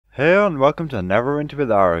Hey and welcome to Neverwinter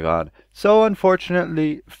with Aragon. So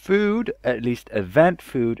unfortunately, food, at least event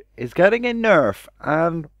food, is getting a nerf,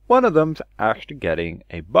 and one of them's actually getting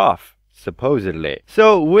a buff, supposedly.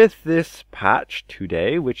 So with this patch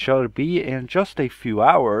today, which shall be in just a few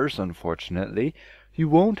hours, unfortunately, you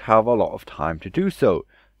won't have a lot of time to do so.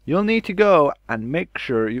 You'll need to go and make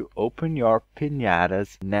sure you open your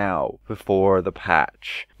Pinatas now before the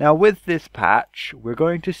patch. Now with this patch, we're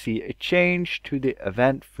going to see a change to the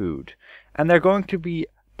event food, and they're going to be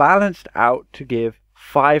balanced out to give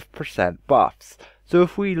 5% buffs. So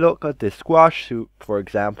if we look at this squash soup, for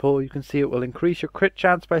example, you can see it will increase your crit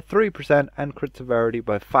chance by 3% and crit severity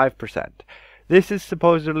by 5%. This is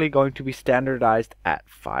supposedly going to be standardized at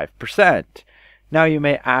 5%. Now you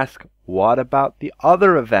may ask, what about the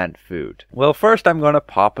other event food? Well, first I'm going to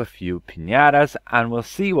pop a few piñatas and we'll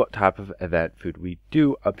see what type of event food we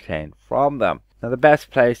do obtain from them. Now the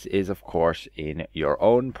best place is of course in your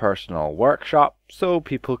own personal workshop, so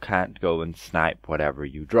people can't go and snipe whatever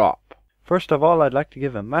you drop. First of all, I'd like to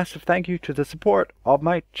give a massive thank you to the support of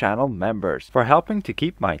my channel members for helping to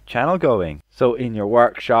keep my channel going. So in your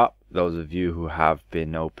workshop, those of you who have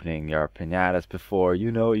been opening your piñatas before,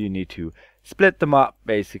 you know you need to split them up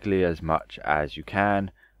basically as much as you can.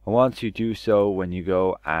 And once you do so, when you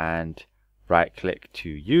go and right click to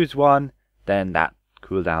use one, then that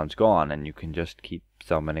cooldown's gone and you can just keep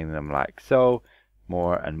summoning them like so,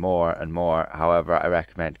 more and more and more. However, I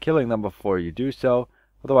recommend killing them before you do so,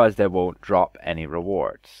 otherwise they won't drop any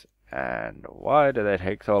rewards. And why do they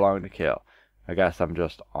take so long to kill? I guess I'm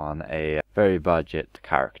just on a very budget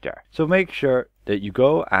character. So make sure that you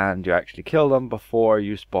go and you actually kill them before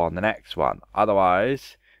you spawn the next one.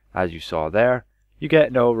 Otherwise, as you saw there, you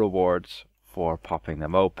get no rewards for popping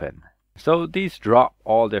them open. So these drop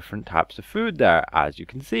all different types of food there, as you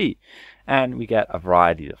can see. And we get a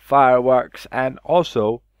variety of fireworks and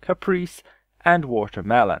also Caprese and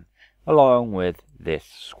watermelon, along with this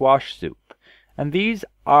squash soup. And these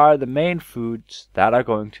are the main foods that are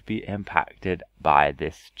going to be impacted by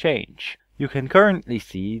this change. You can currently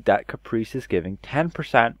see that Caprese is giving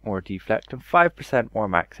 10% more deflect and 5% more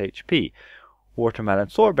max HP. Watermelon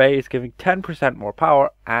Sorbet is giving 10% more power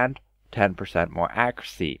and 10% more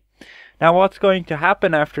accuracy. Now what's going to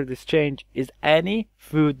happen after this change is any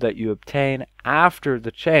food that you obtain after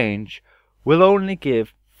the change will only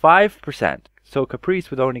give 5%. So Caprese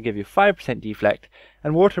would only give you 5% deflect,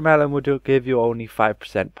 and watermelon would give you only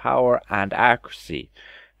 5% power and accuracy.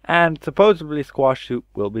 And supposedly squash soup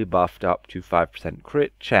will be buffed up to 5%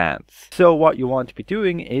 crit chance. So what you want to be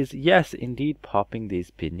doing is, yes, indeed popping these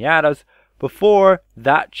piñatas before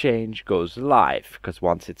that change goes live, because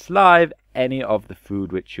once it's live, any of the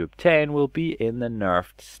food which you obtain will be in the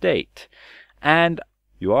nerfed state. And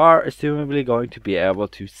you are assumably going to be able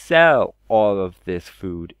to sell all of this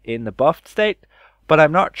food in the buffed state, but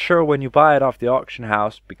I'm not sure when you buy it off the auction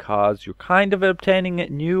house, because you're kind of obtaining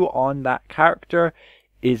it new on that character.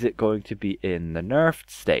 Is it going to be in the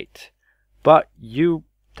nerfed state? But you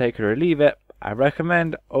take it or leave it. I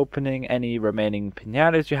recommend opening any remaining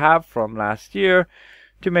piñatas you have from last year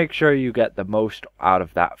to make sure you get the most out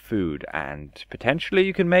of that food, and potentially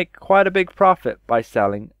you can make quite a big profit by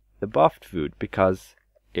selling the buffed food, because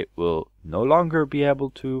it will no longer be able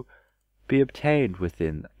to be obtained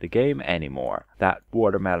within the game anymore. That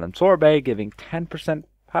watermelon sorbet giving 10%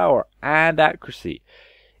 power and accuracy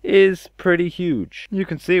is pretty huge. You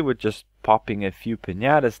can see with just popping a few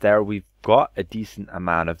piñatas there, we've got a decent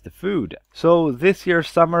amount of the food. So this year's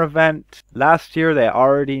summer event, last year they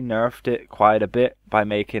already nerfed it quite a bit by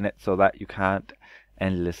making it so that you can't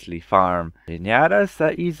endlessly farm piñatas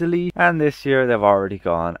that easily, and this year they've already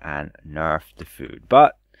gone and nerfed the food.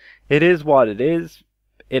 But it is what it is.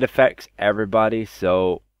 It affects everybody,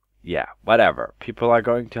 so yeah, whatever. People are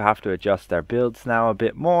going to have to adjust their builds now a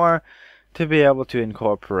bit more to be able to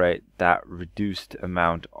incorporate that reduced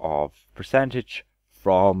amount of percentage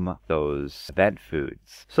from those event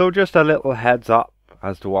foods. So just a little heads up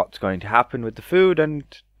as to what's going to happen with the food, and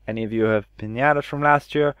any of you who have piñatas from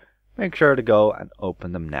last year, make sure to go and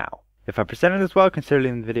open them now. If I presented this well, consider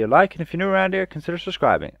leaving the video a like, and if you're new around here, consider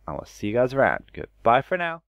subscribing. I will see you guys around. Goodbye for now.